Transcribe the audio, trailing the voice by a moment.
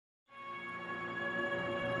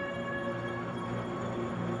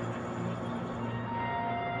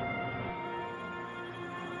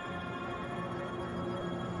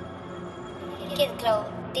Get close.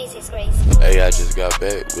 This is crazy. Hey, I just got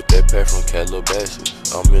back with that pack from Calabasas.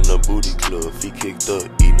 I'm in the booty club, feet kicked up,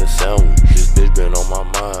 eating a sandwich. This bitch been on my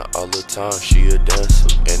mind all the time, she a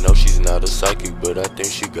dancer. And no, she's not a psychic, but I think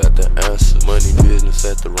she got the answer. Money business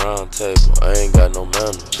at the round table, I ain't got no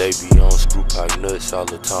manners. They be on screw pipe nuts all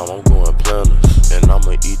the time, I'm going planners. And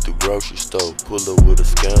I'ma eat the grocery store, pull up with a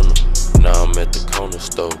scanner. Now I'm at the corner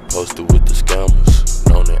store, posted with the scammers.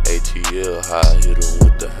 On the ATL, how I hit 'em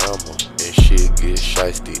with the hammer. And shit get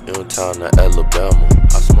shiesty, M-Town to Alabama.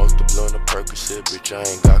 I smoked the blunt of Percocet, bitch, I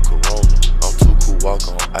ain't got corona. I'm too cool, walk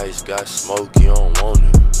on ice, got smoke, you don't want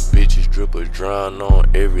it. Bitches drippers drown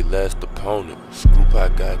on every last opponent. Screw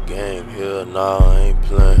pipe got game, hell nah, I ain't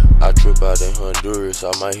playing. I trip out in Honduras,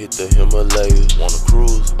 I might hit the Himalayas. Wanna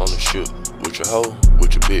cruise on the ship, with your hoe,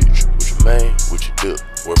 with your bitch, with your man, with your dip.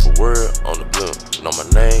 Word for word on the blimp. Know my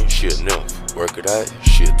name, she a nymph. Work it out,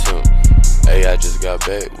 she a temp. Hey, I just got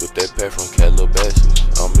back with that pack from Calabasas.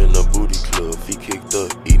 I'm in the booty club, feet kicked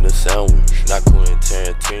up, eating a sandwich. Not Quentin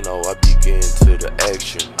Tarantino, I be getting to the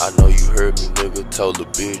action. I know you heard me, nigga, told the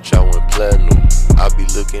bitch I went platinum. I be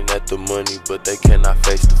looking at the money, but they cannot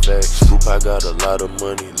face the facts. Group, I got a lot of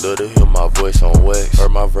money, love to hear my voice on wax.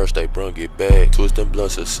 Heard my verse, they brung it back. Twisting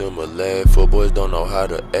blunts a similar. For boys don't know how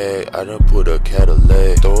to act, I done put a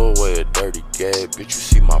Cadillac. Throw away a dirty gag, bitch, you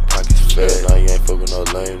see my pockets fat. Now you ain't fucking no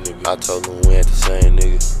lame nigga, I told them we ain't the same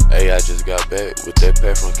nigga. Hey, I just got back with that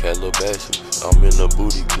pack from Calabasas. I'm in the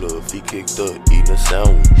booty club, feet kicked up, eating a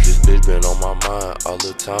sandwich. This bitch been on my mind all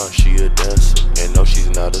the time, she a dancer. And no, she's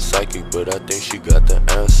not a psychic, but I think she got the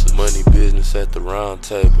answer. Money business at the round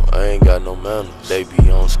table, I ain't got no manners. They be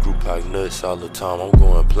on screw pipe nuts all the time, I'm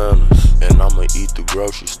going planners. And I'ma eat the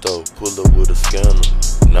grocery store, pull up with a scanner.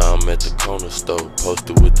 Now I'm at the corner store,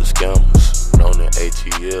 posted with the scammers. On the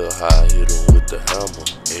ATL, how I hit 'em with the hammer.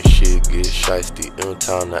 And shit get shiesty,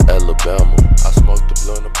 M-Town to Alabama. I smoked the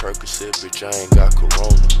blunt of Percocet, bitch, I ain't got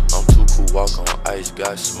corona. I'm too cool, walk on ice,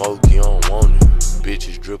 got smoke, you don't want it.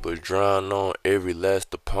 Bitches drippers drown on every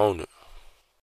last opponent.